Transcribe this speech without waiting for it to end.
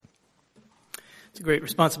It's a great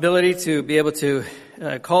responsibility to be able to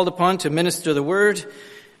called upon to minister the word,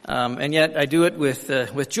 and yet I do it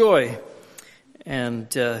with joy.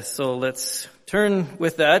 And so let's turn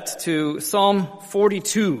with that to Psalm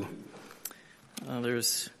 42.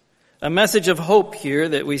 There's a message of hope here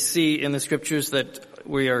that we see in the scriptures that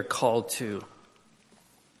we are called to.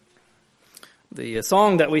 The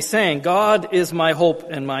song that we sang, God is my hope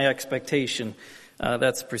and my expectation.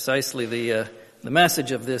 That's precisely the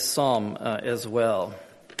message of this psalm as well.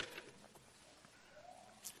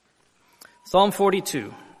 Psalm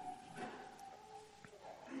 42.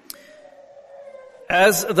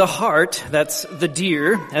 As the hart, that's the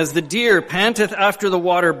deer, as the deer panteth after the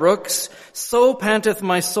water brooks, so panteth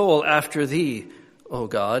my soul after thee, O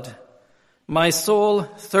God. My soul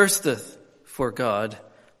thirsteth for God,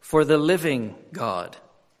 for the living God.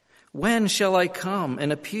 When shall I come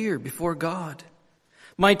and appear before God?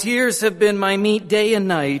 My tears have been my meat day and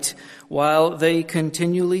night, while they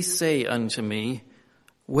continually say unto me,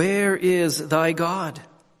 Where is thy God?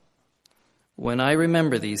 When I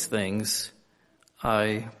remember these things,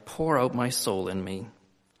 I pour out my soul in me.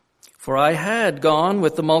 For I had gone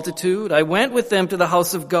with the multitude. I went with them to the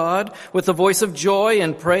house of God with a voice of joy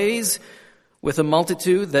and praise, with a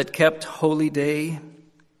multitude that kept holy day.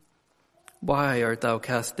 Why art thou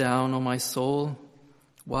cast down, O my soul?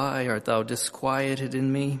 Why art thou disquieted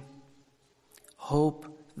in me? Hope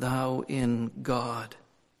thou in God.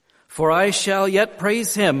 For I shall yet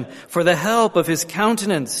praise him for the help of his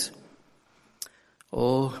countenance.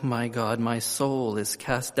 O my God, my soul is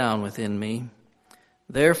cast down within me.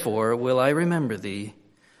 Therefore will I remember thee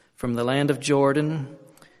from the land of Jordan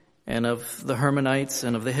and of the Hermonites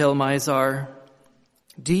and of the hill Mizar.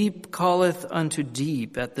 Deep calleth unto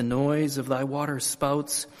deep at the noise of thy water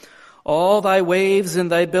spouts. All thy waves and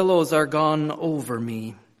thy billows are gone over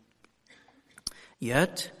me.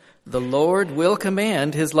 Yet the Lord will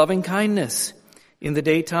command his loving kindness in the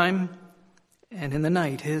daytime, and in the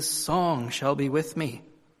night his song shall be with me,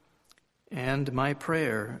 and my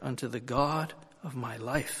prayer unto the God of my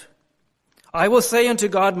life. I will say unto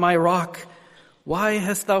God my rock, Why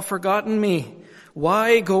hast thou forgotten me?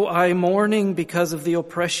 Why go I mourning because of the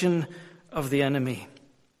oppression of the enemy?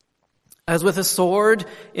 As with a sword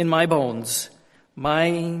in my bones,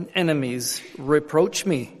 mine enemies reproach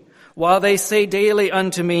me, while they say daily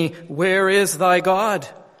unto me, Where is thy God?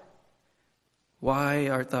 Why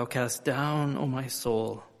art thou cast down, O my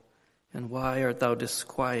soul, and why art thou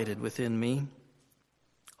disquieted within me?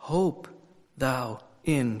 Hope thou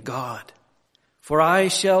in God, for I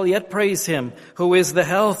shall yet praise him, who is the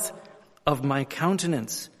health of my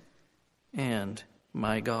countenance and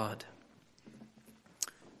my God.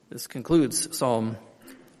 This concludes Psalm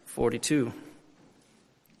 42.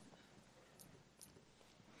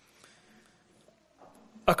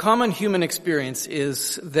 A common human experience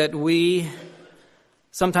is that we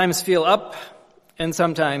sometimes feel up and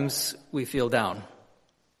sometimes we feel down.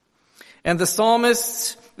 And the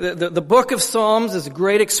psalmists, the book of Psalms is a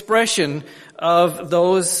great expression of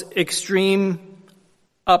those extreme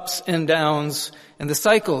ups and downs and the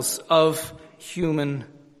cycles of human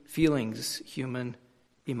feelings, human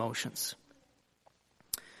emotions.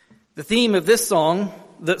 The theme of this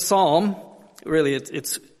psalm, really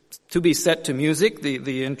it's to be set to music.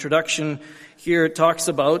 The introduction here talks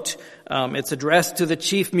about, it's addressed to the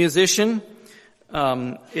chief musician.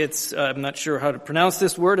 I'm not sure how to pronounce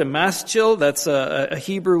this word, a maschil. That's a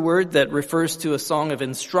Hebrew word that refers to a song of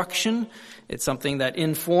instruction. It's something that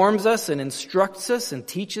informs us and instructs us and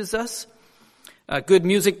teaches us. Good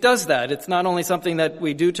music does that. It's not only something that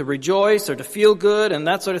we do to rejoice or to feel good and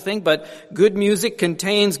that sort of thing, but good music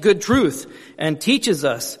contains good truth and teaches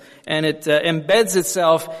us, and it embeds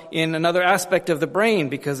itself in another aspect of the brain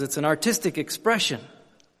because it's an artistic expression.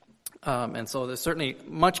 And so there's certainly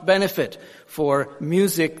much benefit for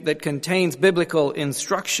music that contains biblical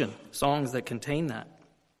instruction, songs that contain that.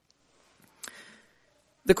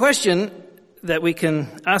 The question that we can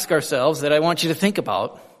ask ourselves, that I want you to think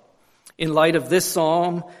about, in light of this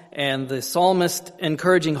psalm and the psalmist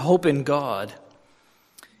encouraging hope in God,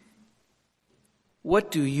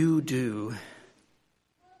 what do you do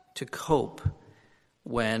to cope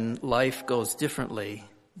when life goes differently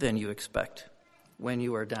than you expect, when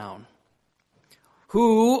you are down?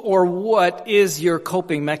 Who or what is your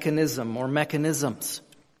coping mechanism or mechanisms?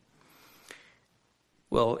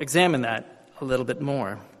 We'll examine that a little bit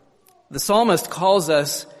more. The psalmist calls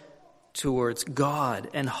us towards God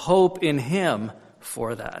and hope in him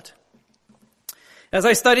for that. As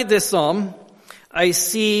I studied this psalm, I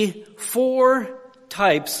see 4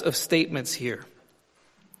 types of statements here.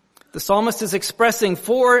 The psalmist is expressing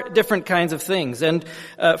 4 different kinds of things. And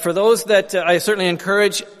for those that I certainly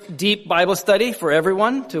encourage deep Bible study for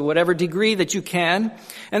everyone to whatever degree that you can.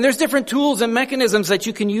 And there's different tools and mechanisms that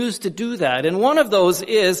you can use to do that. And one of those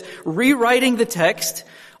is rewriting the text,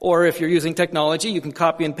 or if you're using technology, you can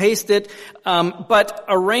copy and paste it, but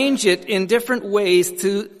arrange it in different ways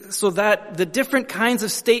so that the different kinds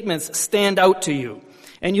of statements stand out to you.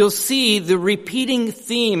 And you'll see the repeating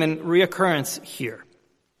theme and reoccurrence here.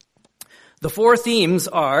 The 4 themes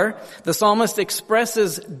are: the psalmist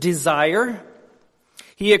expresses desire,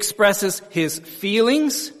 he expresses his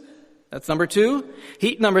feelings, that's number 2.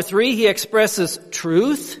 Number 3, he expresses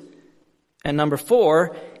truth, and number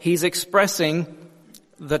 4, he's expressing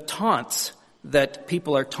the taunts that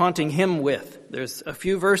people are taunting him with. There's a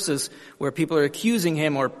few verses where people are accusing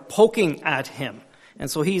him or poking at him. And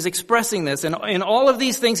so he's expressing this. And in all of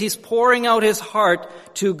these things, he's pouring out his heart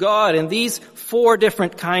to God in these 4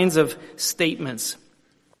 different kinds of statements.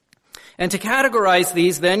 And to categorize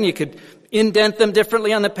these, then, you could indent them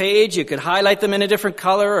differently on the page. You could highlight them in a different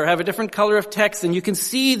color or have a different color of text. And you can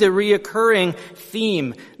see the reoccurring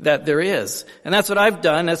theme that there is. And that's what I've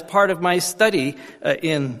done as part of my study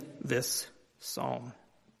in this psalm.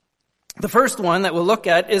 The first one that we'll look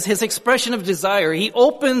at is his expression of desire. He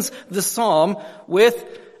opens the psalm with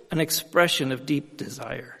an expression of deep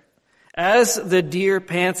desire. As the deer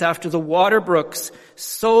pants after the water brooks,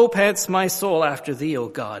 so pants my soul after thee, O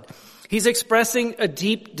God. He's expressing a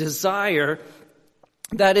deep desire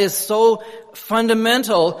that is so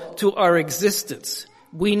fundamental to our existence.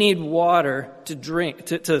 We need water to drink,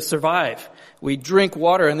 to survive. We drink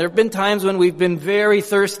water, and there have been times when we've been very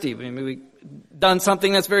thirsty. We've done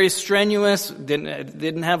something that's very strenuous,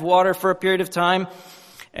 didn't have water for a period of time,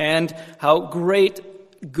 and how good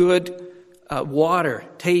water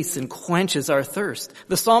tastes and quenches our thirst.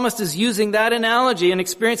 The psalmist is using that analogy, an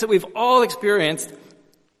experience that we've all experienced,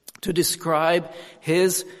 to describe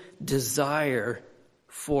his desire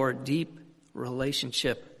for deep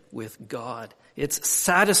relationship with God. It's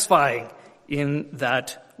satisfying in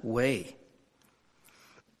that way.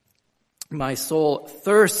 My soul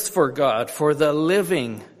thirsts for God, for the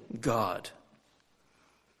living God.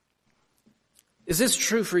 Is this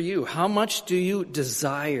true for you? How much do you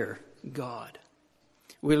desire God?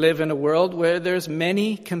 We live in a world where there's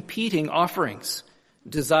many competing offerings,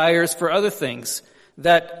 desires for other things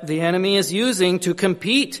that the enemy is using to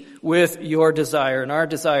compete with your desire and our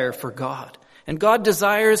desire for God. And God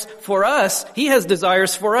desires for us. He has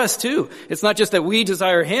desires for us too. It's not just that we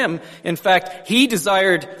desire Him. In fact, He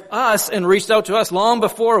desired us and reached out to us long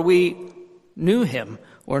before we knew Him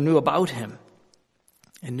or knew about Him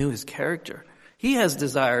and knew His character. He has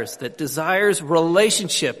desires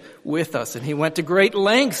relationship with us. And He went to great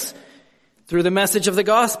lengths through the message of the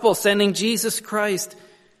gospel, sending Jesus Christ,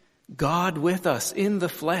 God with us in the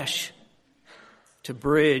flesh, to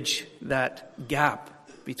bridge that gap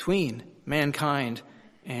between mankind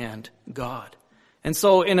and God. And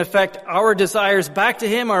so, in effect, our desires back to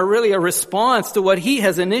Him are really a response to what He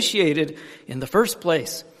has initiated in the first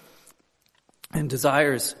place, and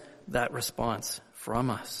desires that response from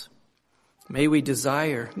us. May we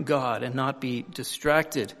desire God and not be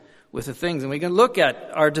distracted with the things. And we can look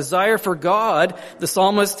at our desire for God. The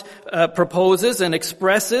psalmist proposes and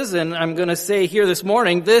expresses, and I'm going to say here this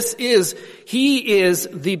morning, He is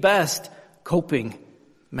the best coping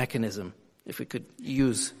mechanism, if we could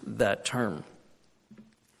use that term.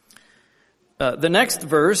 The next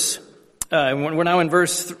verse, we're now in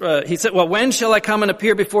verse, he said, well, when shall I come and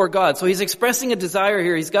appear before God? So he's expressing a desire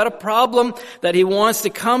here. He's got a problem that he wants to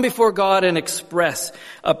come before God and express,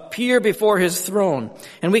 appear before His throne.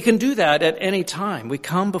 And we can do that at any time. We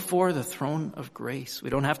come before the throne of grace. We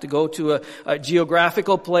don't have to go to a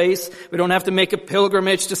geographical place. We don't have to make a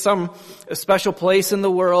pilgrimage to some special place in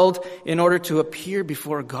the world in order to appear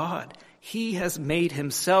before God. He has made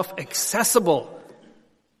Himself accessible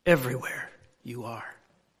everywhere you are.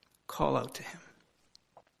 Call out to Him.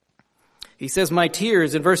 He says, my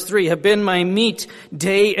tears, in verse 3, have been my meat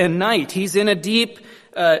day and night. He's in a deep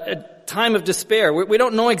time of despair. We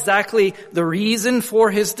don't know exactly the reason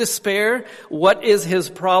for his despair. What is his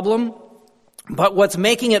problem? But what's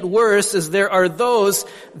making it worse is there are those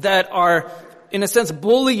that are, in a sense,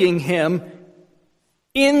 bullying him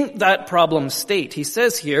in that problem state. He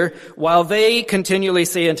says here, while they continually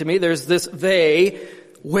say unto me, there's this they,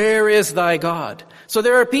 where is thy God? So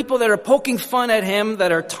there are people that are poking fun at him,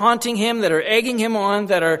 that are taunting him, that are egging him on,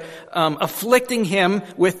 that are afflicting him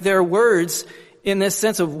with their words in this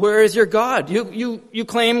sense of, where is your God? You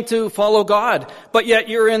claim to follow God, but yet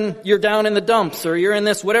you're down in the dumps, or you're in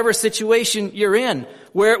this whatever situation you're in.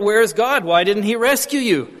 Where is God? Why didn't He rescue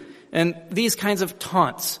you? And these kinds of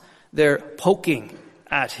taunts, they're poking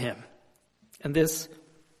at him. And this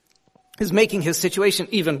is making his situation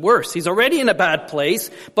even worse. He's already in a bad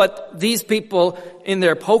place, but these people in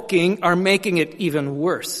their poking are making it even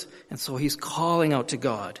worse. And so he's calling out to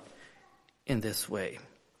God in this way.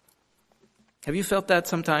 Have you felt that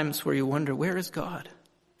sometimes where you wonder, where is God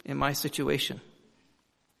in my situation?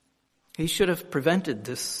 He should have prevented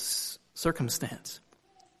this circumstance.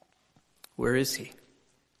 Where is he?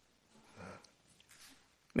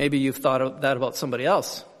 Maybe you've thought that about somebody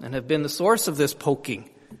else and have been the source of this poking.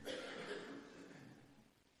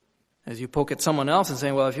 As you poke at someone else and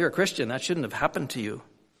say, well, if you're a Christian, that shouldn't have happened to you.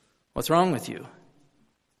 What's wrong with you?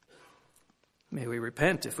 May we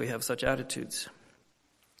repent if we have such attitudes.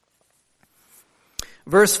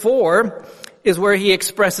 Verse 4 is where he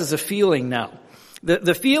expresses a feeling now.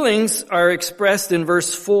 The feelings are expressed in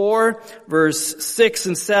verse 4, verse 6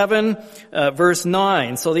 and 7, verse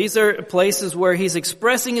 9. So these are places where he's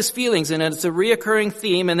expressing his feelings, and it's a reoccurring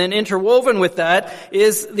theme. And then interwoven with that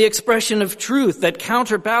is the expression of truth that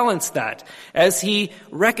counterbalance that, as he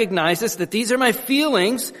recognizes that these are my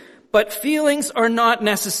feelings, but feelings are not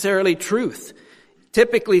necessarily truth.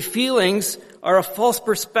 Typically, feelings are a false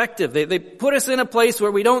perspective. They put us in a place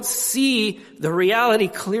where we don't see the reality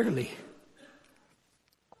clearly.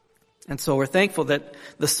 And so we're thankful that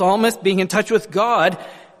the psalmist, being in touch with God,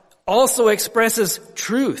 also expresses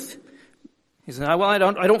truth. He says, well, I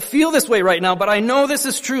don't feel this way right now, but I know this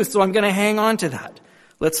is truth, so I'm going to hang on to that.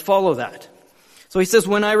 Let's follow that. So he says,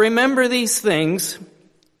 when I remember these things,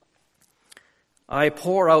 I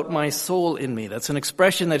pour out my soul in me. That's an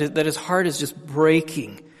expression that his heart is just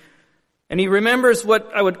breaking. And he remembers what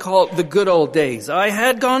I would call the good old days. I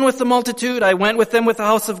had gone with the multitude. I went with them with the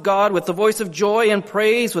house of God, with the voice of joy and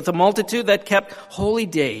praise, with the multitude that kept holy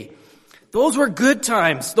day. Those were good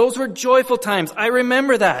times. Those were joyful times. I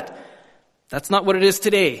remember that. That's not what it is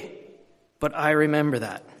today, but I remember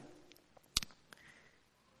that.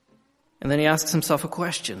 And then he asks himself a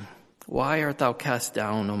question. Why art thou cast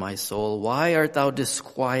down, O my soul? Why art thou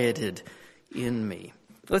disquieted in me?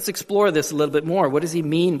 Let's explore this a little bit more. What does he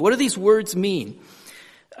mean? What do these words mean?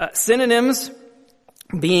 Synonyms,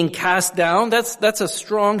 being cast down, that's a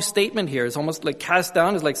strong statement here. It's almost like cast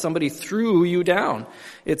down is like somebody threw you down.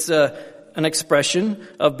 It's an expression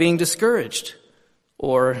of being discouraged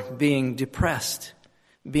or being depressed,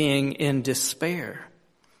 being in despair.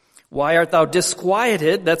 Why art thou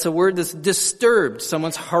disquieted? That's a word that's disturbed.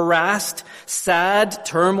 Someone's harassed, sad,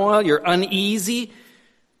 turmoil, you're uneasy.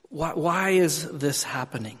 Why is this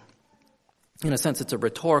happening? In a sense, it's a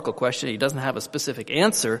rhetorical question. He doesn't have a specific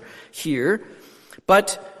answer here.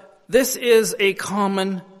 But this is a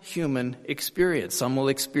common human experience. Some will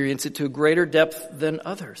experience it to a greater depth than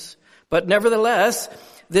others. But nevertheless,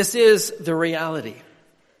 this is the reality.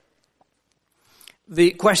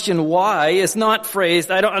 The question why is not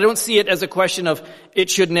phrased, I don't see it as a question of it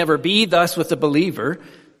should never be thus with the believer.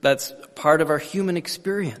 That's part of our human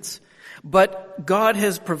experience. But God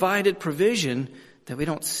has provided provision that we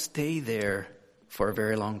don't stay there for a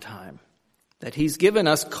very long time. That He's given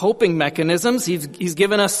us coping mechanisms. He's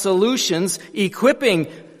given us solutions, equipping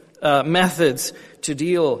methods to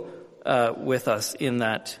deal with us in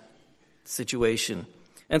that situation.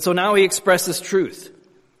 And so now He expresses truth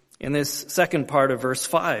in this second part of verse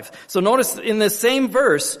 5. So notice in this same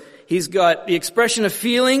verse, He's got the expression of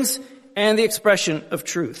feelings and the expression of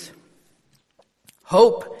truth.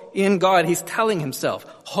 Hope in God. He's telling himself,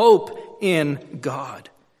 hope in God.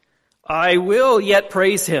 I will yet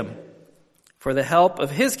praise Him for the help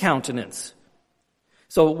of His countenance.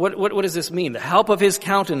 So what does this mean? The help of His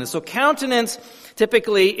countenance. So countenance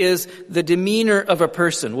typically is the demeanor of a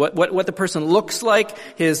person. What the person looks like,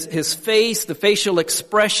 his face, the facial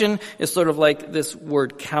expression is sort of like this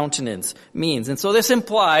word countenance means. And so this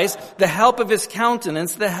implies the help of His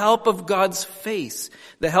countenance, the help of God's face,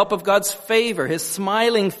 the help of God's favor, His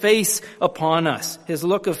smiling face upon us, His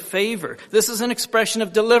look of favor. This is an expression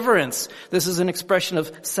of deliverance. This is an expression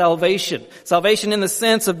of salvation. Salvation in the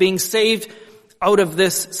sense of being saved out of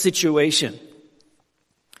this situation.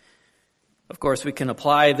 Of course, we can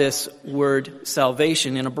apply this word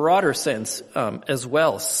salvation in a broader sense as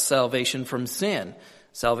well. Salvation from sin,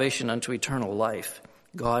 salvation unto eternal life.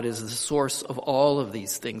 God is the source of all of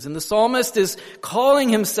these things. And the psalmist is calling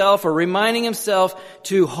himself or reminding himself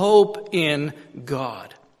to hope in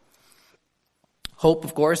God. Hope,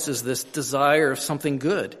 of course, is this desire of something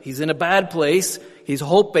good. He's in a bad place. He's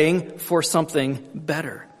hoping for something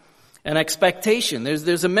better. An expectation.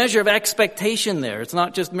 There's a measure of expectation there. It's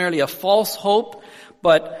not just merely a false hope,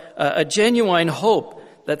 but a genuine hope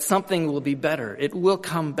that something will be better. It will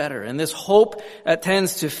come better. And this hope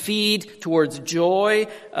tends to feed towards joy,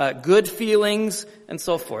 good feelings, and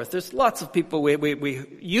so forth. There's lots of people, we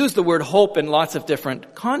use the word hope in lots of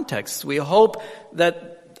different contexts. We hope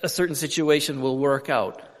that a certain situation will work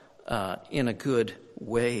out in a good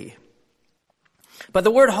way. But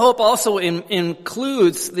the word hope also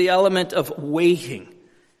includes the element of waiting.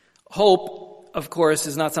 Hope, of course,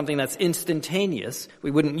 is not something that's instantaneous.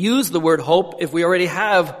 We wouldn't use the word hope if we already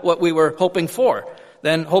have what we were hoping for.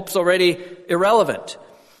 Then hope's already irrelevant.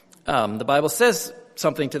 The Bible says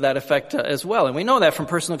something to that effect as well, and we know that from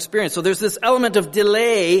personal experience. So there's this element of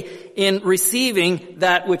delay in receiving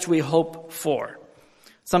that which we hope for.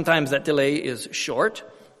 Sometimes that delay is short,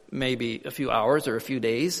 maybe a few hours or a few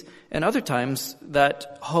days, and other times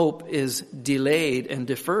that hope is delayed and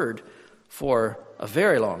deferred for a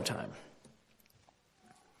very long time.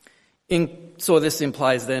 So this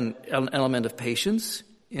implies then an element of patience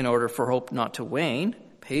in order for hope not to wane,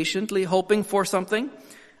 patiently hoping for something,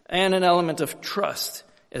 and an element of trust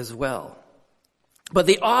as well. But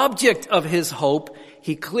the object of his hope,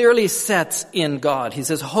 he clearly sets in God. He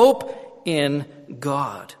says, hope in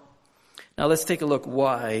God. Now let's take a look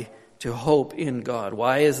why to hope in God.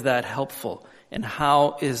 Why is that helpful? And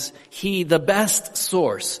how is he the best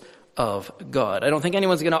source of God? I don't think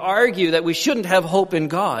anyone's going to argue that we shouldn't have hope in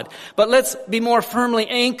God. But let's be more firmly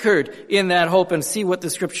anchored in that hope and see what the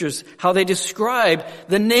scriptures, how they describe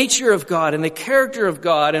the nature of God and the character of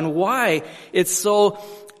God and why it's so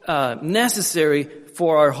necessary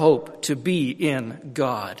for our hope to be in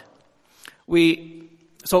God.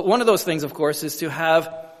 So one of those things, of course, is to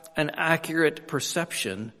have an accurate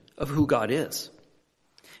perception of who God is.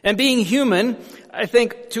 And being human, I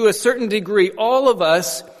think to a certain degree, all of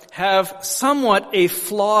us have somewhat a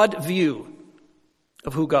flawed view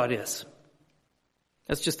of who God is.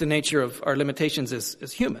 That's just the nature of our limitations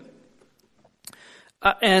as human.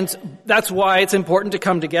 And that's why it's important to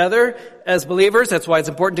come together as believers. That's why it's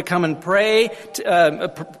important to come and pray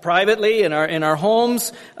privately in our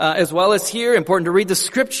homes as well as here. Important to read the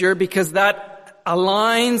scripture because that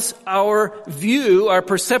aligns our view, our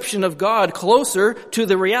perception of God closer to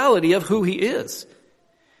the reality of who he is.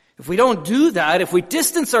 If we don't do that, if we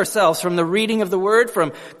distance ourselves from the reading of the Word,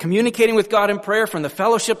 from communicating with God in prayer, from the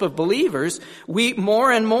fellowship of believers,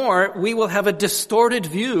 more and more we will have a distorted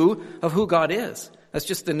view of who God is. That's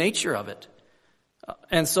just the nature of it.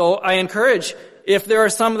 And so I encourage, if there are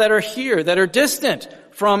some that are here that are distant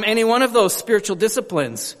from any one of those spiritual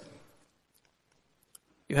disciplines,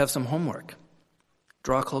 you have some homework.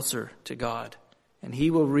 Draw closer to God, and he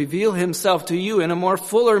will reveal himself to you in a more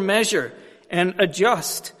fuller measure and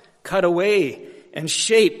adjust, cut away, and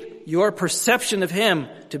shape your perception of him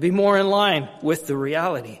to be more in line with the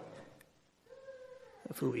reality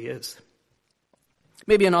of who he is.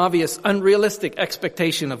 Maybe an obvious, unrealistic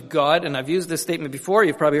expectation of God, and I've used this statement before,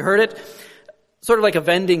 you've probably heard it, sort of like a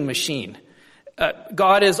vending machine.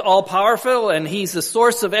 God is all-powerful, and he's the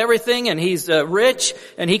source of everything, and he's rich,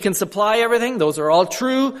 and he can supply everything. Those are all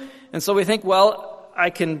true. And so we think, well, I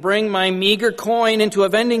can bring my meager coin into a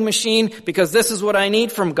vending machine because this is what I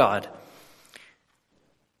need from God.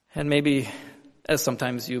 And maybe, as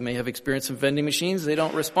sometimes you may have experienced some vending machines, they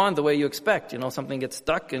don't respond the way you expect. Something gets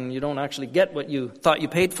stuck, and you don't actually get what you thought you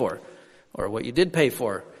paid for, or what you did pay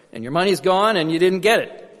for. And your money's gone, and you didn't get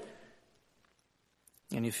it.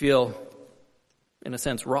 And you feel, in a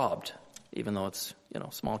sense, robbed, even though it's,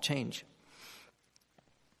 small change.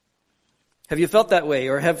 Have you felt that way,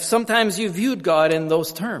 or have sometimes you viewed God in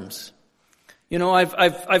those terms?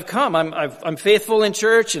 I've come, I'm faithful in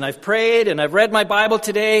church, and I've prayed, and I've read my Bible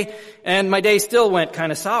today, and my day still went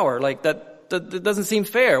kind of sour. Like that doesn't seem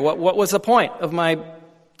fair. What was the point of my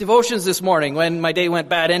devotions this morning when my day went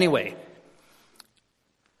bad anyway?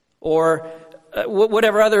 Or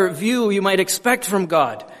whatever other view you might expect from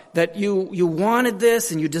God. That you wanted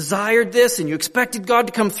this and you desired this and you expected God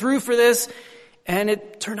to come through for this, and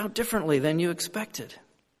it turned out differently than you expected.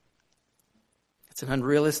 It's an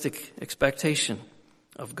unrealistic expectation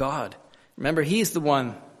of God. Remember, he's the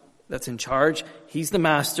one that's in charge. He's the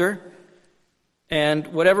master. And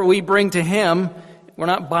whatever we bring to him, we're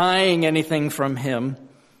not buying anything from him.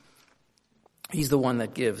 He's the one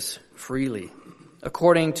that gives freely,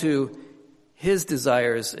 according to his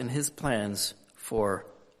desires and his plans for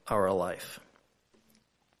our life.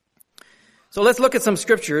 So let's look at some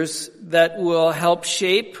scriptures that will help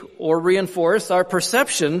shape or reinforce our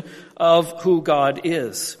perception of who God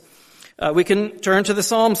is. We can turn to the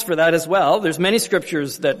Psalms for that as well. There's many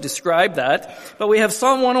scriptures that describe that, but we have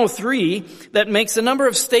Psalm 103 that makes a number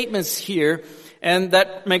of statements here And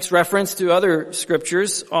that makes reference to other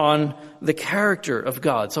scriptures on the character of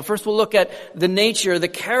God. So first we'll look at the nature, the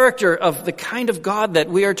character of the kind of God that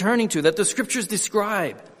we are turning to, that the scriptures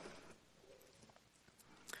describe.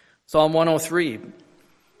 Psalm 103.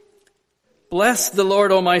 Bless the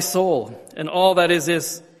Lord, O my soul, and all that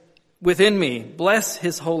is within me. Bless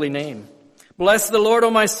his holy name. Bless the Lord, O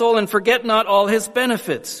my soul, and forget not all his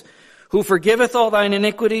benefits, who forgiveth all thine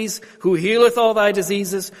iniquities, who healeth all thy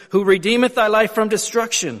diseases, who redeemeth thy life from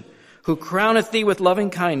destruction, who crowneth thee with loving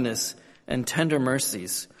kindness and tender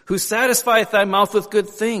mercies, who satisfieth thy mouth with good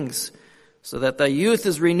things, so that thy youth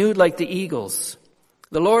is renewed like the eagles.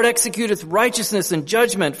 The Lord executeth righteousness and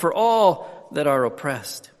judgment for all that are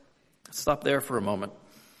oppressed. Stop there for a moment.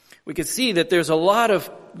 We could see that there's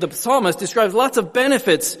the psalmist describes lots of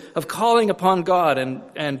benefits of calling upon God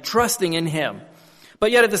and trusting in him.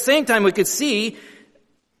 But yet at the same time we could see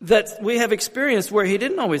that we have experienced where he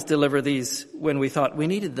didn't always deliver these when we thought we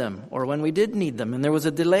needed them or when we did need them, and there was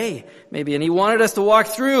a delay maybe, and he wanted us to walk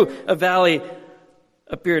through a valley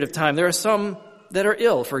a period of time. There are some that are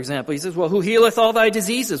ill, for example. He says, well, who healeth all thy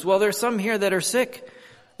diseases? Well, there's some here that are sick.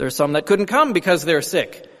 There's some that couldn't come because they're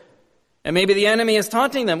sick. And maybe the enemy is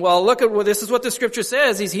taunting them. Well, look at this is what the scripture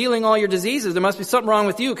says. He's healing all your diseases. There must be something wrong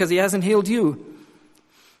with you because he hasn't healed you.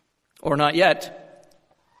 Or not yet.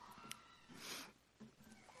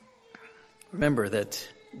 Remember that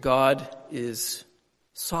God is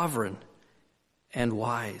sovereign and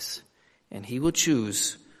wise, and he will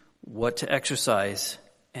choose what to exercise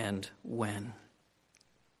and when.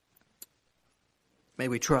 May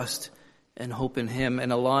we trust and hope in him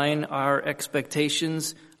and align our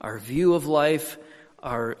expectations, our view of life,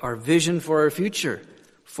 our vision for our future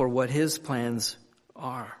for what his plans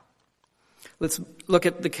are. Let's look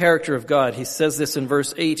at the character of God. He says this in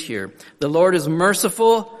verse 8 here. The Lord is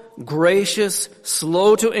merciful, gracious,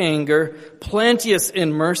 slow to anger, plenteous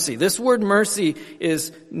in mercy. This word mercy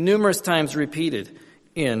is numerous times repeated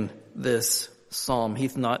in this psalm. He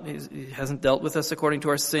hasn't dealt with us according to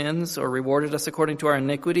our sins or rewarded us according to our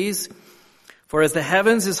iniquities. For as the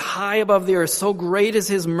heavens is high above the earth, so great is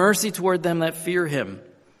his mercy toward them that fear him.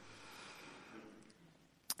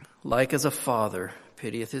 Like as a father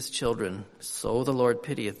pitieth his children, so the Lord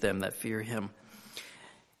pitieth them that fear him.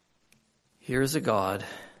 Here is a God,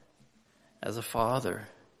 as a father,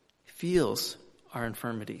 feels our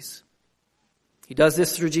infirmities. He does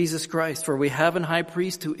this through Jesus Christ, for we have an high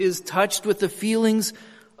priest who is touched with the feelings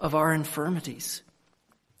of our infirmities.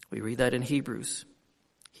 We read that in Hebrews.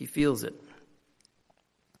 He feels it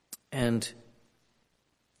and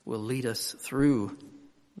will lead us through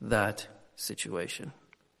that situation.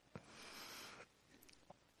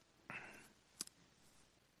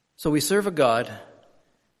 So we serve a God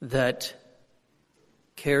that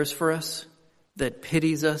cares for us, that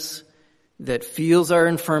pities us, that feels our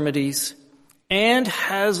infirmities, and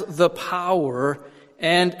has the power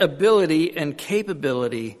and ability and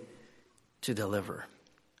capability to deliver.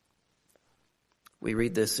 We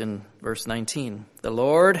read this in verse 19. The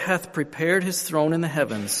Lord hath prepared his throne in the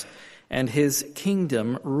heavens, and his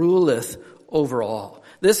kingdom ruleth over all.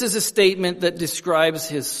 This is a statement that describes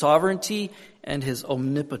his sovereignty and his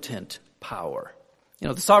omnipotent power. You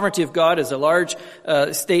know, the sovereignty of God is a large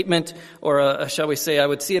statement, or shall we say, I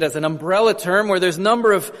would see it as an umbrella term where there's a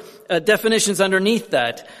number of definitions underneath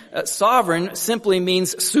that. Sovereign simply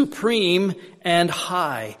means supreme and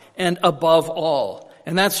high and above all.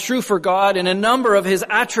 And that's true for God in a number of his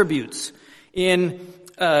attributes. In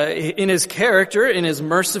his character, in his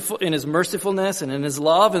mercifulness and in his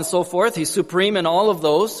love and so forth. He's supreme in all of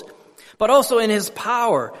those. But also in his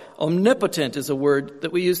power. Omnipotent is a word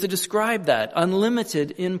that we use to describe that.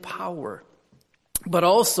 Unlimited in power. But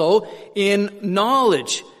also in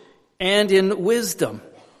knowledge and in wisdom.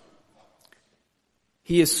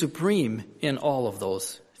 He is supreme in all of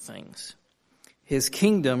those things. His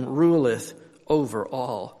kingdom ruleth over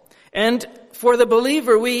all. And for the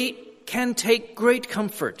believer, we can take great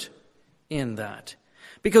comfort in that.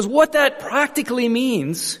 Because what that practically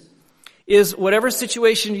means is whatever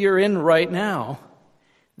situation you're in right now,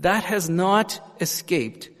 that has not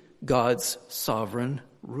escaped God's sovereign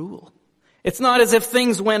rule. It's not as if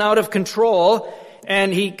things went out of control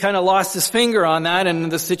and he kind of lost his finger on that and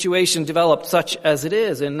the situation developed such as it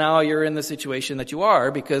is. And now you're in the situation that you are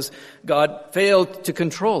because God failed to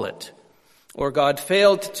control it. Or God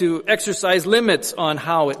failed to exercise limits on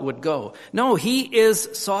how it would go. No, he is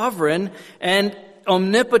sovereign and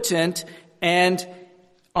omnipotent and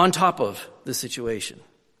on top of the situation.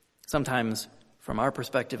 Sometimes, from our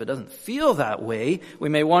perspective, it doesn't feel that way. We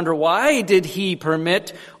may wonder, why did he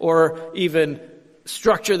permit or even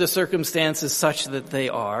structure the circumstances such that they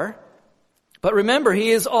are? But remember,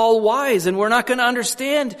 he is all wise, and we're not going to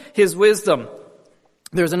understand his wisdom.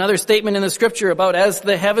 There's another statement in the scripture about as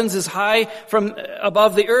the heavens is high from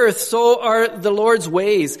above the earth, so are the Lord's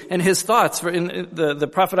ways and his thoughts. The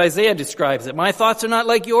prophet Isaiah describes it. My thoughts are not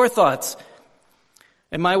like your thoughts,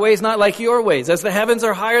 and my ways not like your ways. As the heavens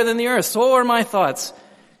are higher than the earth, so are my thoughts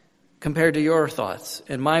compared to your thoughts,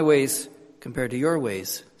 and my ways compared to your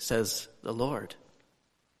ways, says the Lord.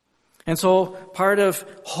 And so part of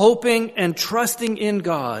hoping and trusting in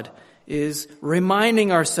God is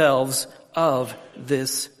reminding ourselves of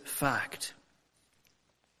this fact.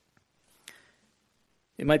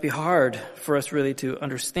 It might be hard for us really to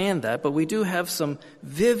understand that, but we do have some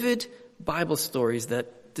vivid Bible stories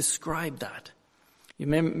that describe that. You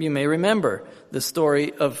may remember the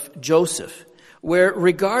story of Joseph, where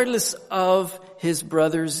regardless of his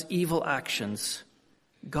brother's evil actions,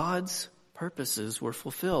 God's purposes were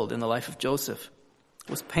fulfilled in the life of Joseph. It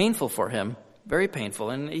was painful for him, very painful.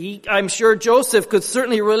 And I'm sure Joseph could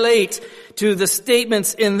certainly relate to the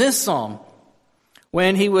statements in this psalm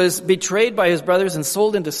when he was betrayed by his brothers and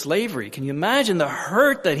sold into slavery. Can you imagine the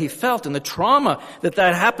hurt that he felt and the trauma that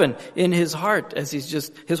happened in his heart as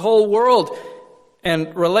his whole world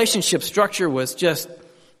and relationship structure was just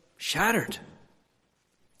shattered.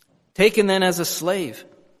 Taken then as a slave,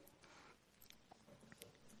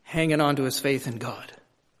 hanging on to his faith in God.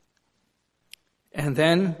 And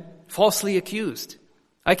then falsely accused.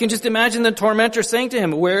 I can just imagine the tormentor saying to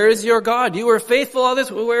him, "Where is your God? You were faithful all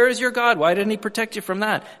this. Where is your God? Why didn't he protect you from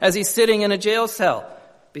that?" As he's sitting in a jail cell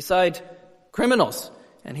beside criminals,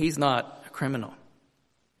 and he's not a criminal.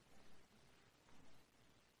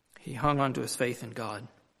 He hung on to his faith in God.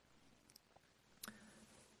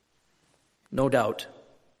 No doubt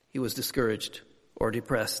he was discouraged or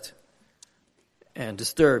depressed and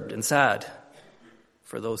disturbed and sad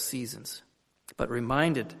for those seasons, but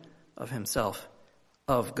reminded of himself,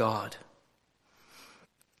 of God.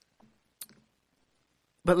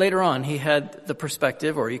 But later on, he had the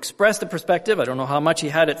perspective, or he expressed the perspective, I don't know how much he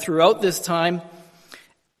had it throughout this time,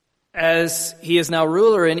 as he is now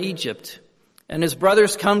ruler in Egypt, and his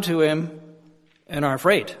brothers come to him and are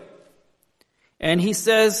afraid. And he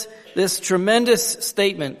says this tremendous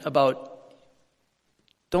statement about,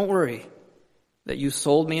 "Don't worry that you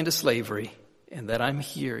sold me into slavery and that I'm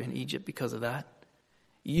here in Egypt because of that.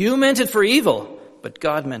 You meant it for evil, but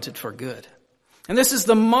God meant it for good." And this is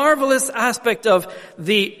the marvelous aspect of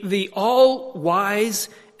the all-wise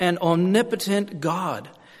and omnipotent God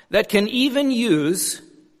that can even use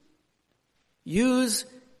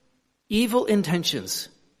evil intentions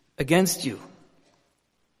against you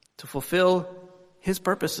to fulfill his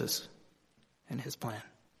purposes and his plan.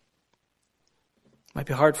 Might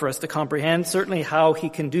be hard for us to comprehend certainly how he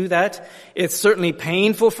can do that. It's certainly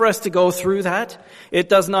painful for us to go through that. It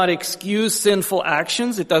does not excuse sinful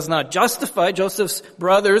actions. It does not justify. Joseph's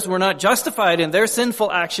brothers were not justified in their sinful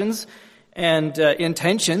actions and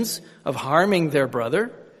intentions of harming their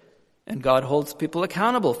brother. And God holds people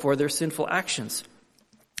accountable for their sinful actions.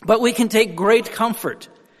 But we can take great comfort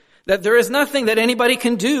that there is nothing that anybody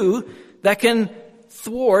can do that can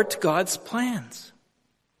thwart God's plans.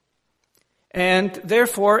 And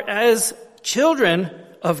therefore, as children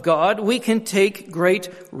of God, we can take great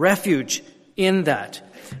refuge in that.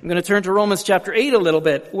 I'm going to turn to Romans chapter 8 a little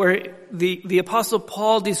bit, where the Apostle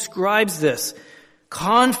Paul describes this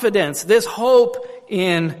confidence, this hope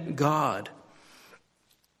in God.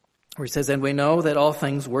 Where he says, "And we know that all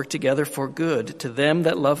things work together for good to them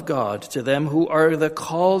that love God, to them who are the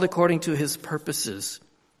called according to his purposes."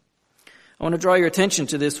 I want to draw your attention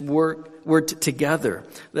to this word together.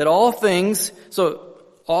 That all things, so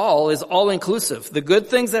all is all-inclusive. The good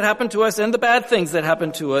things that happen to us and the bad things that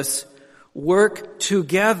happen to us work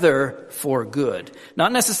together for good.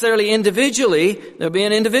 Not necessarily individually. There'll be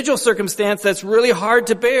an individual circumstance that's really hard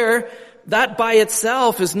to bear. That by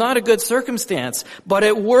itself is not a good circumstance. But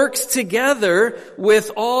it works together with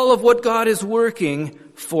all of what God is working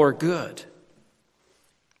for good.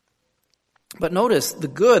 But notice the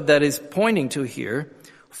good that is pointing to here,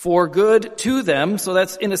 for good to them, so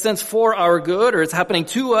that's in a sense for our good, or it's happening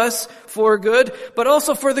to us for good, but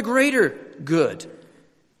also for the greater good,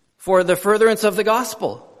 for the furtherance of the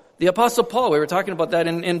gospel. The Apostle Paul, we were talking about that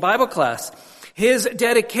in Bible class, his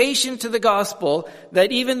dedication to the gospel,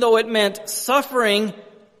 that even though it meant suffering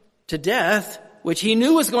to death, which he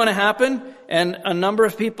knew was going to happen, and a number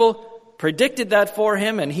of people predicted that for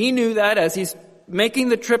him, and he knew that as he's making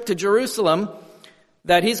the trip to Jerusalem,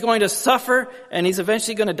 that he's going to suffer and he's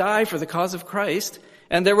eventually going to die for the cause of Christ.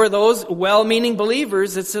 And there were those well-meaning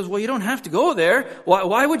believers that says, "Well, you don't have to go there.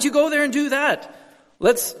 Why would you go there and do that?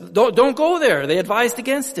 Don't go there." They advised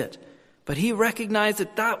against it. But he recognized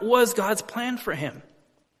that that was God's plan for him.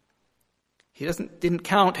 He didn't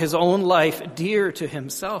count his own life dear to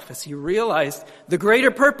himself as he realized the greater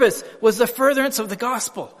purpose was the furtherance of the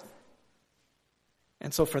gospel.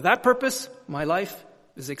 And so for that purpose, my life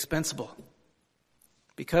is expensible.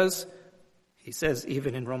 Because, he says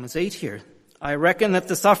even in Romans 8 here, I reckon that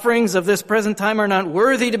the sufferings of this present time are not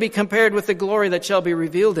worthy to be compared with the glory that shall be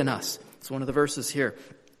revealed in us. It's one of the verses here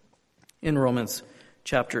in Romans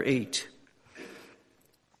chapter 8.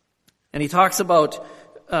 And he talks about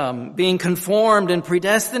being conformed and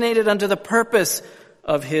predestinated unto the purpose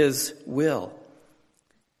of his will.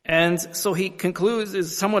 And so he concludes,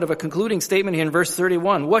 is somewhat of a concluding statement here in verse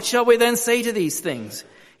 31. What shall we then say to these things?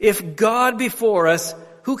 If God be for us,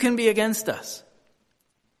 who can be against us?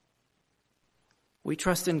 We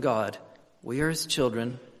trust in God. We are his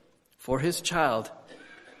children. For his child,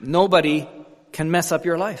 nobody can mess up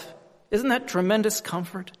your life. Isn't that tremendous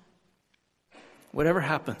comfort? Whatever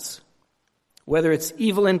happens, whether it's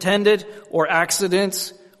evil intended or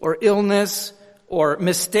accidents or illness or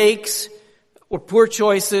mistakes or poor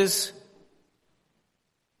choices,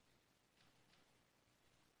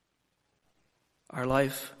 our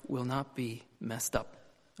life will not be messed up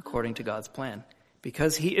according to God's plan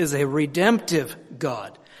because he is a redemptive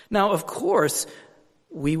God. Now, of course,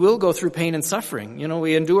 we will go through pain and suffering.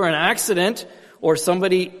 We endure an accident, or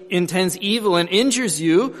somebody intends evil and injures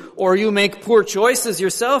you, or you make poor choices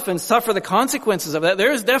yourself and suffer the consequences of that.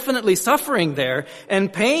 There is definitely suffering there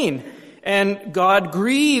and pain. And God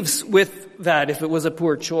grieves with that if it was a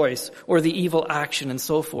poor choice or the evil action and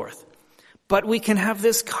so forth. But we can have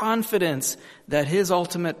this confidence that his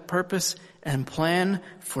ultimate purpose and plan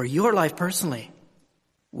for your life personally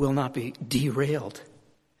will not be derailed.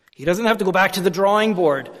 He doesn't have to go back to the drawing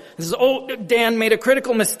board. This is, Dan made a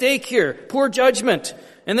critical mistake here, poor judgment,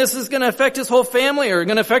 and this is going to affect his whole family or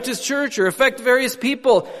going to affect his church or affect various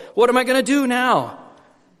people. What am I going to do now?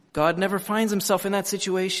 God never finds himself in that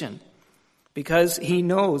situation because he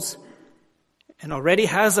knows and already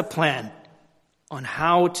has a plan on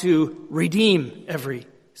how to redeem every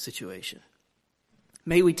situation.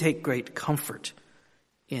 May we take great comfort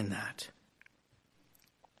in that.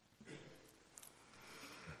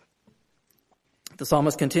 The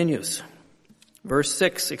psalmist continues, verse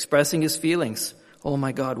 6, expressing his feelings. Oh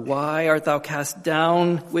my God, why art thou cast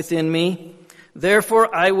down within me?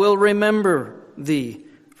 Therefore I will remember thee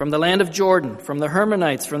from the land of Jordan, from the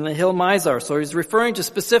Hermonites, from the hill Mizar. So he's referring to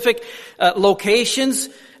specific locations,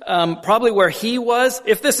 probably where he was.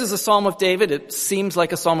 If this is a Psalm of David, it seems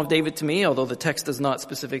like a Psalm of David to me, although the text does not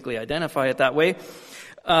specifically identify it that way.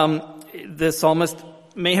 The psalmist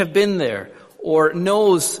may have been there or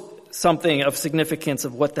knows something of significance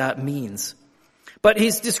of what that means. But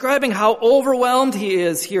he's describing how overwhelmed he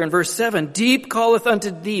is here in verse 7. Deep calleth unto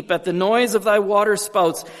deep at the noise of thy water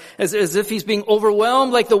spouts, as if he's being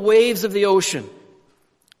overwhelmed like the waves of the ocean.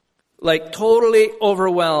 Like totally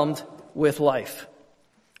overwhelmed with life.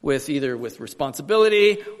 Either with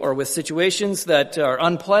responsibility or with situations that are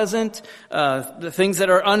unpleasant, the things that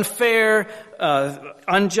are unfair,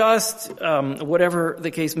 unjust, whatever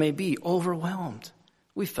the case may be. Overwhelmed.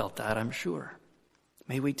 We felt that, I'm sure.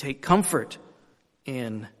 May we take comfort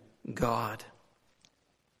in God.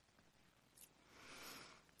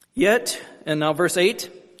 Yet, and now verse 8,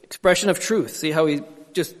 expression of truth. See how he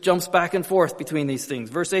just jumps back and forth between these things.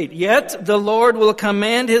 Verse 8, yet the Lord will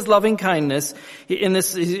command his loving kindness.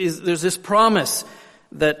 There's this promise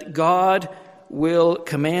that God will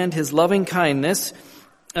command his loving kindness.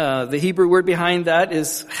 The Hebrew word behind that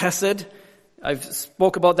is hesed. I've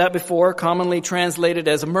spoke about that before, commonly translated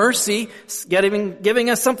as mercy,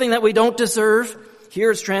 giving us something that we don't deserve.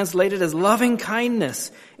 Here it's translated as loving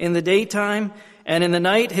kindness. In the daytime and in the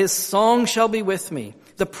night, his song shall be with me,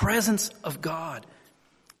 the presence of God.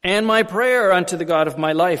 And my prayer unto the God of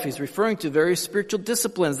my life. He's referring to various spiritual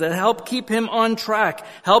disciplines that help keep him on track,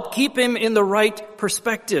 help keep him in the right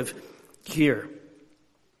perspective here.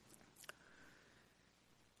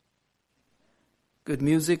 Good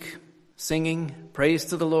music, singing, praise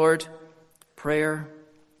to the Lord, prayer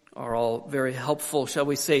are all very helpful, shall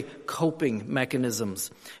we say, coping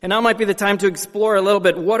mechanisms. And now might be the time to explore a little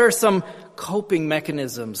bit what are some coping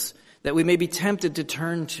mechanisms that we may be tempted to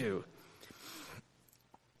turn to.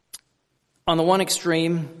 On the one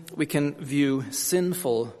extreme, we can view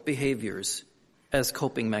sinful behaviors as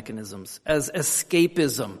coping mechanisms, as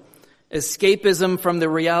escapism. Escapism from the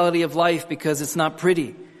reality of life because it's not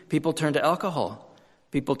pretty. People turn to alcohol.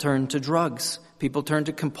 People turn to drugs. People turn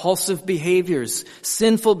to compulsive behaviors,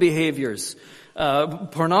 sinful behaviors.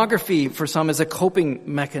 Pornography for some is a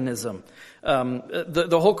coping mechanism.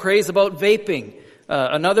 The whole craze about vaping.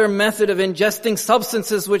 Another method of ingesting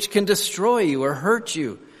substances which can destroy you or hurt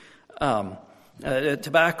you.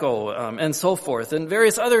 Tobacco, and so forth, and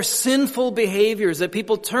various other sinful behaviors that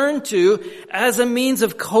people turn to as a means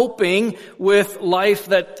of coping with life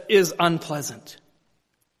that is unpleasant.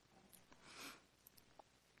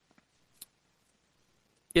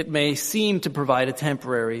 It may seem to provide a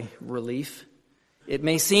temporary relief. It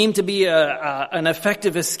may seem to be an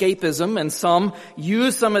effective escapism, and some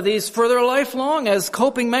use some of these for their lifelong as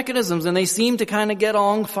coping mechanisms, and they seem to kind of get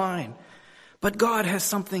along fine. But God has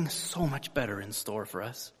something so much better in store for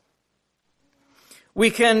us.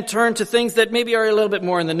 We can turn to things that maybe are a little bit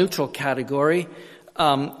more in the neutral category.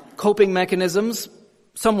 Coping mechanisms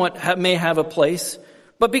somewhat may have a place.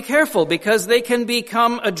 But be careful, because they can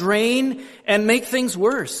become a drain and make things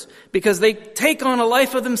worse, because they take on a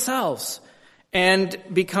life of themselves and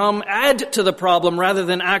add to the problem rather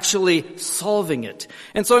than actually solving it.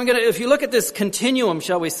 And so if you look at this continuum,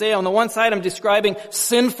 shall we say, on the one side I'm describing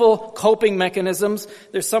sinful coping mechanisms.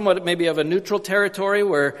 There's somewhat maybe of a neutral territory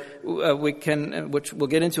where which we'll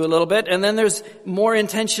get into a little bit. And then there's more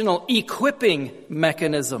intentional equipping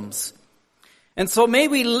mechanisms. And so may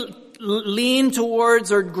we lean towards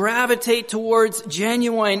or gravitate towards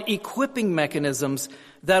genuine equipping mechanisms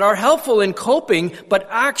that are helpful in coping, but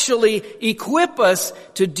actually equip us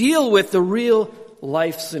to deal with the real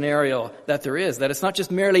life scenario that there is. That it's not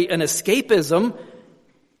just merely an escapism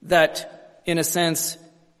that, in a sense,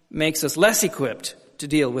 makes us less equipped to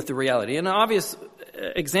deal with the reality. And an obvious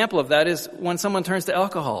example of that is when someone turns to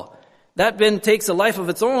alcohol. That then takes a life of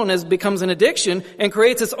its own, becomes an addiction, and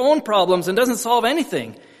creates its own problems and doesn't solve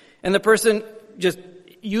anything. And the person just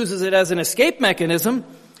uses it as an escape mechanism,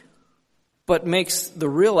 but makes the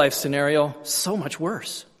real life scenario so much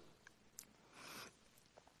worse.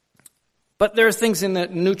 But there are things in the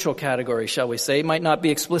neutral category, shall we say, might not be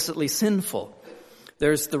explicitly sinful.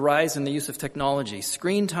 There's the rise in the use of technology.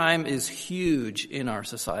 Screen time is huge in our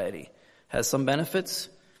society. Has some benefits.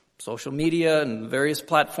 Social media and various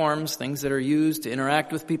platforms, things that are used to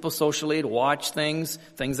interact with people socially, to watch things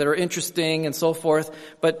that are interesting and so forth.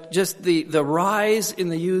 But just the rise in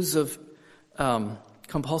the use of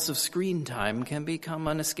compulsive screen time can become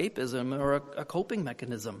an escapism or a coping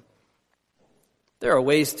mechanism. There are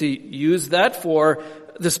ways to use that for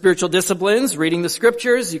the spiritual disciplines, reading the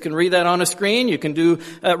scriptures. You can read that on a screen. You can do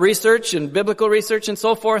research and biblical research and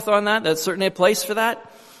so forth on that. That's certainly a place for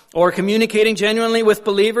that. Or communicating genuinely with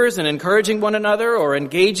believers and encouraging one another, or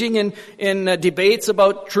engaging in debates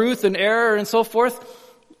about truth and error and so forth.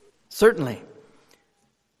 Certainly.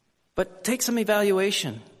 But take some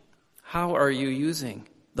evaluation. How are you using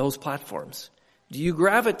those platforms? Do you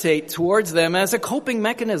gravitate towards them as a coping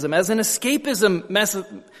mechanism, as an escapism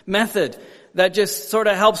method that just sort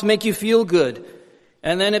of helps make you feel good?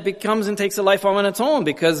 And then it becomes and takes a life on its own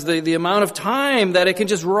because the amount of time that it can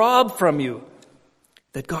just rob from you.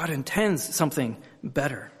 That God intends something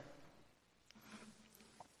better.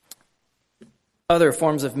 Other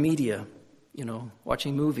forms of media,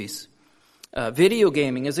 watching movies. Video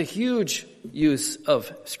gaming is a huge use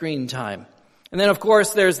of screen time. And then, of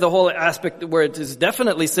course, there's the whole aspect where it is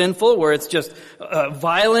definitely sinful, where it's just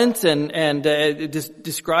violent and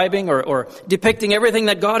describing or depicting everything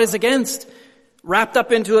that God is against, wrapped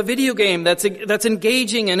up into a video game that's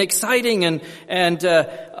engaging and exciting and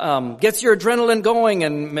gets your adrenaline going,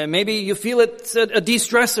 and maybe you feel it's a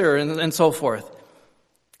de-stressor and so forth.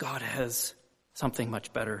 God has something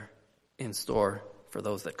much better in store for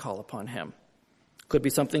those that call upon Him. Could be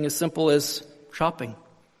something as simple as shopping.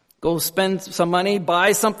 Go spend some money,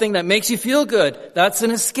 buy something that makes you feel good. That's an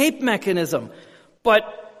escape mechanism.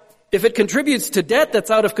 But if it contributes to debt that's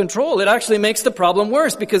out of control, it actually makes the problem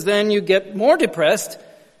worse, because then you get more depressed.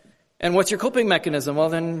 And what's your coping mechanism? Well,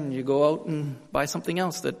 then you go out and buy something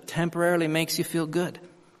else that temporarily makes you feel good.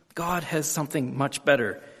 God has something much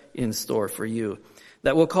better in store for you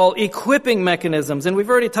that we'll call equipping mechanisms. And we've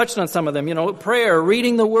already touched on some of them. Prayer,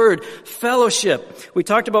 reading the Word, fellowship. We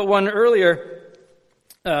talked about one earlier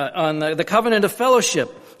on the covenant of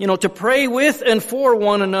fellowship. To pray with and for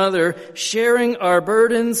one another, sharing our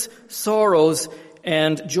burdens, sorrows,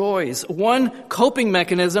 and joys. One coping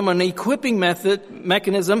mechanism, an equipping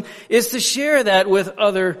mechanism, is to share that with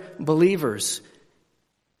other believers.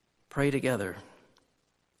 Pray together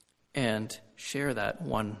and share that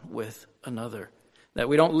one with another. That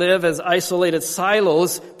we don't live as isolated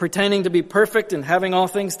silos, pretending to be perfect and having all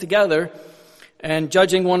things together, and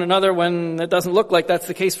judging one another when it doesn't look like that's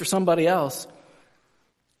the case for somebody else.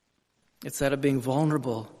 It's that of being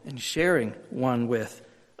vulnerable and sharing one with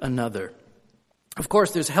another. Of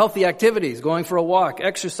course, there's healthy activities, going for a walk,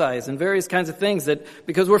 exercise, and various kinds of things that,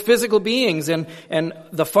 because we're physical beings and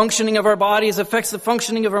the functioning of our bodies affects the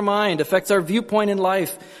functioning of our mind, affects our viewpoint in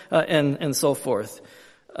life, and so forth.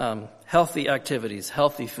 Healthy activities,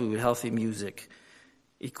 healthy food, healthy music,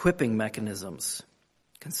 equipping mechanisms.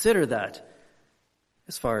 Consider that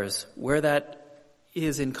as far as where that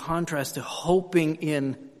is in contrast to hoping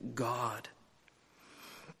in God.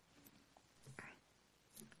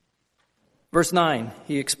 Verse 9,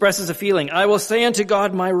 he expresses a feeling. I will say unto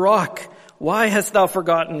God, my rock, why hast thou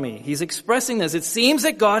forgotten me? He's expressing this. It seems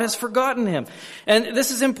that God has forgotten him. And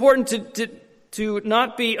this is important to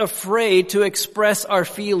not be afraid to express our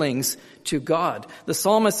feelings to God. The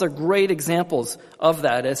psalmists are great examples of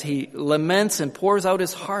that as he laments and pours out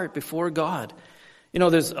his heart before God. You know,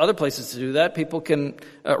 there's other places to do that. People can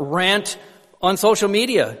rant on social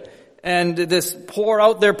media and this pour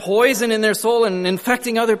out their poison in their soul and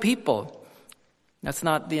infecting other people. That's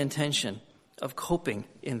not the intention of coping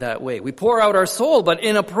in that way. We pour out our soul, but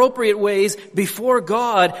in appropriate ways before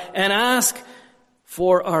God and ask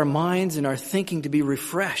for our minds and our thinking to be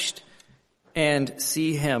refreshed and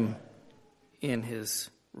see him in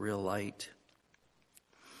his real light.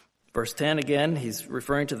 Verse 10 again, he's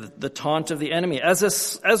referring to the taunt of the enemy. As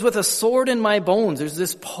with a sword in my bones, there's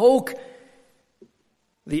this poke.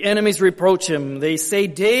 The enemies reproach him. They say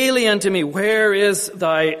daily unto me, where is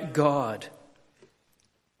thy God?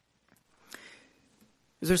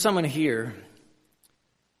 Is there someone here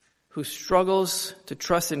who struggles to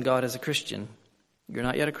trust in God as a Christian? You're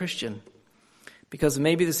not yet a Christian because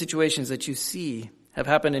maybe the situations that you see have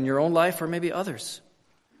happened in your own life or maybe others.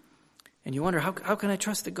 And you wonder, how can I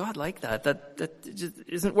trust a God like that? That just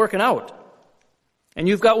isn't working out. And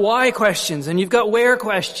you've got why questions and you've got where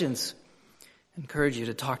questions. I encourage you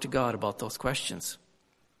to talk to God about those questions.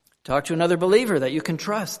 Talk to another believer that you can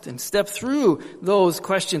trust and step through those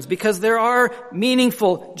questions because there are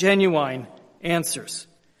meaningful, genuine answers.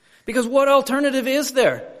 Because what alternative is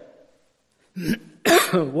there?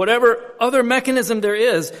 Whatever other mechanism there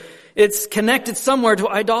is, it's connected somewhere to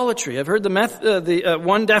idolatry. I've heard the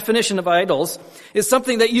one definition of idols is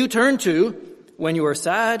something that you turn to when you are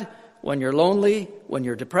sad, when you're lonely, when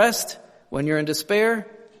you're depressed, when you're in despair.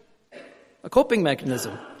 A coping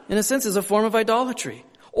mechanism, in a sense, is a form of idolatry.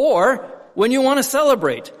 Or when you want to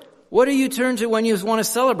celebrate, what do you turn to when you want to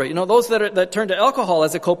celebrate? You know, those that turn to alcohol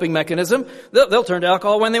as a coping mechanism, they'll turn to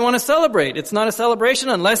alcohol when they want to celebrate. It's not a celebration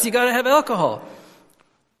unless you got to have alcohol.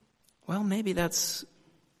 Well, maybe that's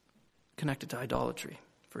connected to idolatry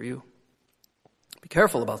for you. Be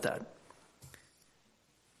careful about that.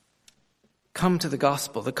 Come to the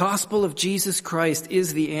gospel. The gospel of Jesus Christ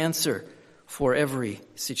is the answer for every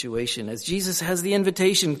situation. As Jesus has the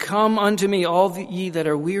invitation, come unto me, all ye that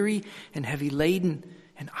are weary and heavy laden,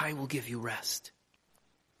 and I will give you rest.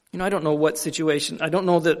 You know, I don't know what situation, I don't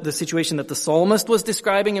know the situation that the psalmist was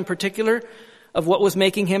describing in particular of what was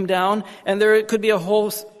making him down. And there could be a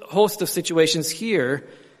whole host of situations here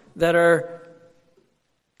that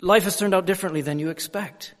life has turned out differently than you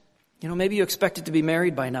expect. You know, maybe you expected to be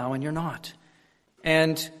married by now and you're not.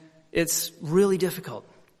 And it's really difficult.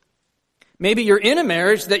 Maybe you're in a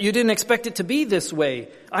marriage that you didn't expect it to be this way.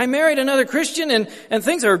 I married another Christian and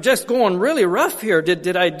things are just going really rough here.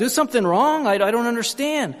 Did I do something wrong? I don't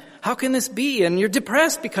understand. How can this be? And you're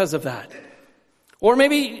depressed because of that. Or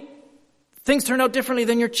maybe things turned out differently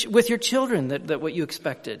than with your children that what you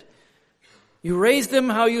expected. You raised them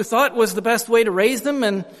how you thought was the best way to raise them,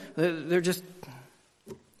 and they're just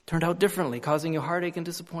turned out differently, causing you heartache and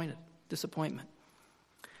disappointment.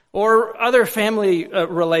 Or other family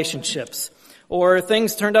relationships, or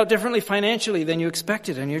things turned out differently financially than you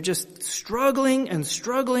expected, and you're just struggling,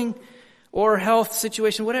 or health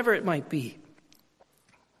situation, whatever it might be.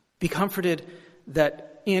 Be comforted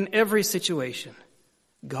that in every situation,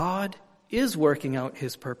 God is working out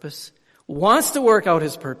his purpose, wants to work out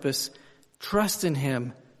his purpose. Trust in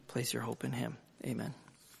him, place your hope in him. Amen.